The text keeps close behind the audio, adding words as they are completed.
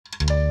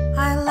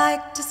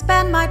like to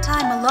spend my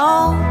time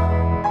alone.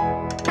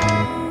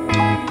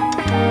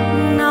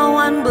 No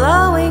one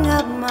blowing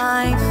up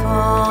my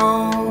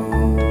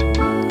phone.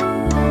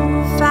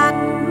 Fat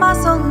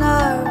muscle,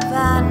 nerve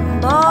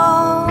and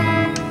bone.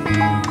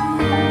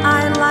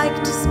 I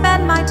like to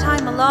spend my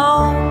time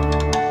alone.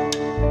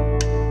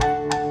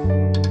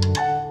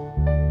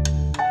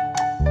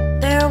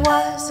 There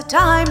was a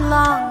time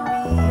long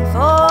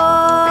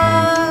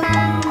before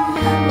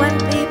when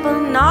people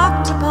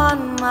knocked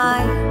upon my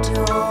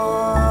door.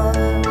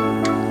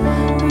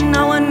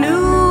 No one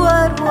knew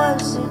what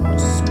was in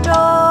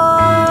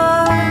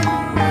store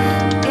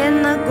in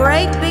the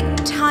great big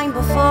time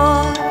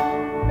before.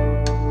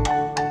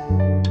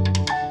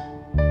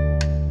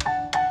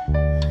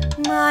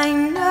 My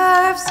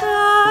nerves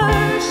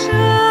are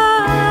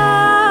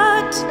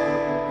shut,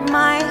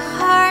 my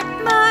heart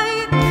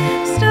might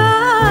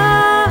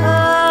stop.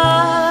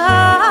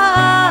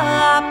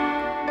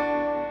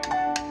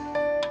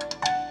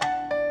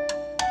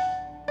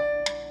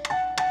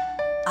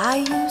 I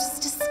used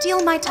to steal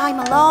my time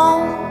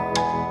alone.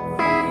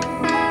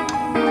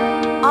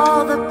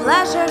 All the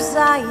pleasures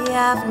I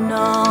have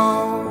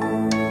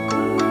known.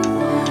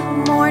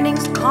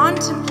 Mornings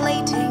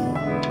contemplating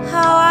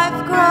how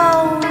I've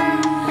grown.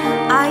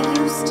 I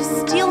used to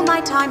steal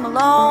my time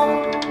alone.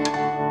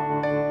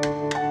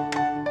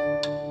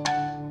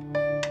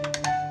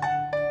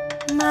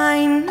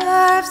 My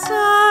nerves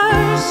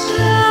are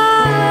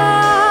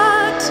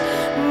shut,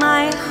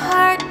 my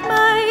heart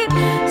might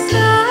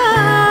stop.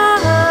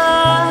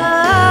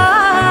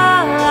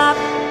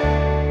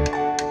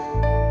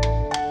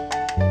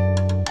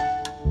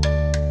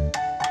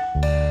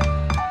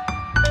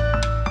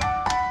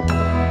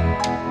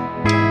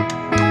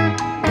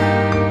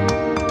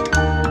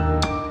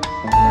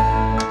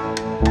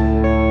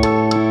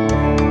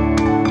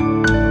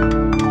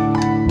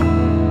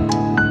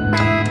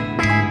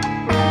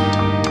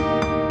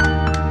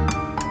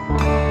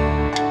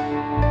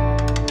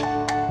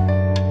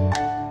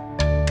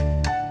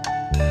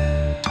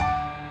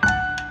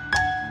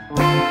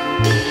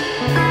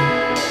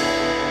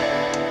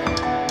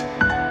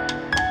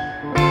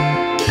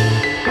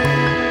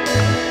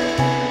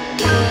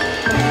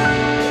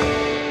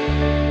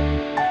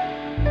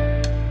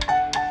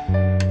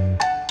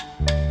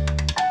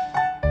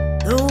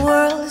 The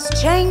world is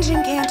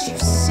changing, can't you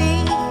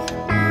see?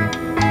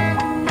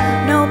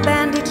 No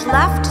bandage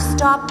left to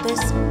stop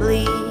this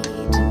bleed.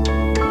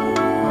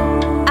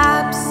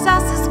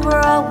 Abscesses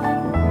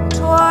growing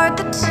toward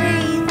the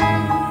teeth.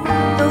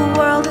 The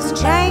world is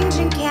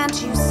changing, can't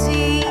you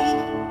see?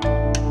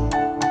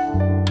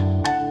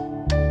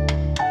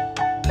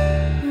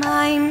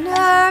 My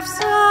nerves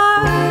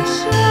are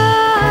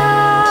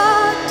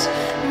shut,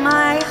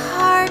 my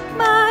heart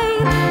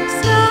might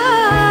stop.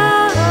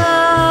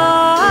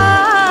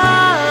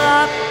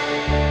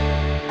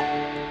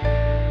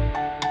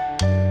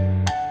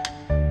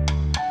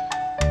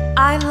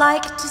 I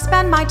like to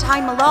spend my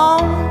time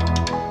alone.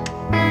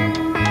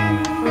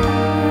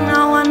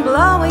 No one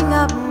blowing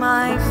up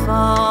my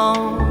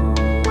phone.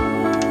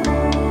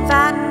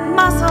 Fat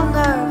muscle,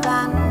 nerve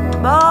and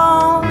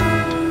bone.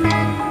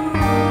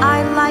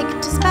 I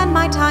like to spend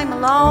my time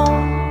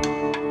alone.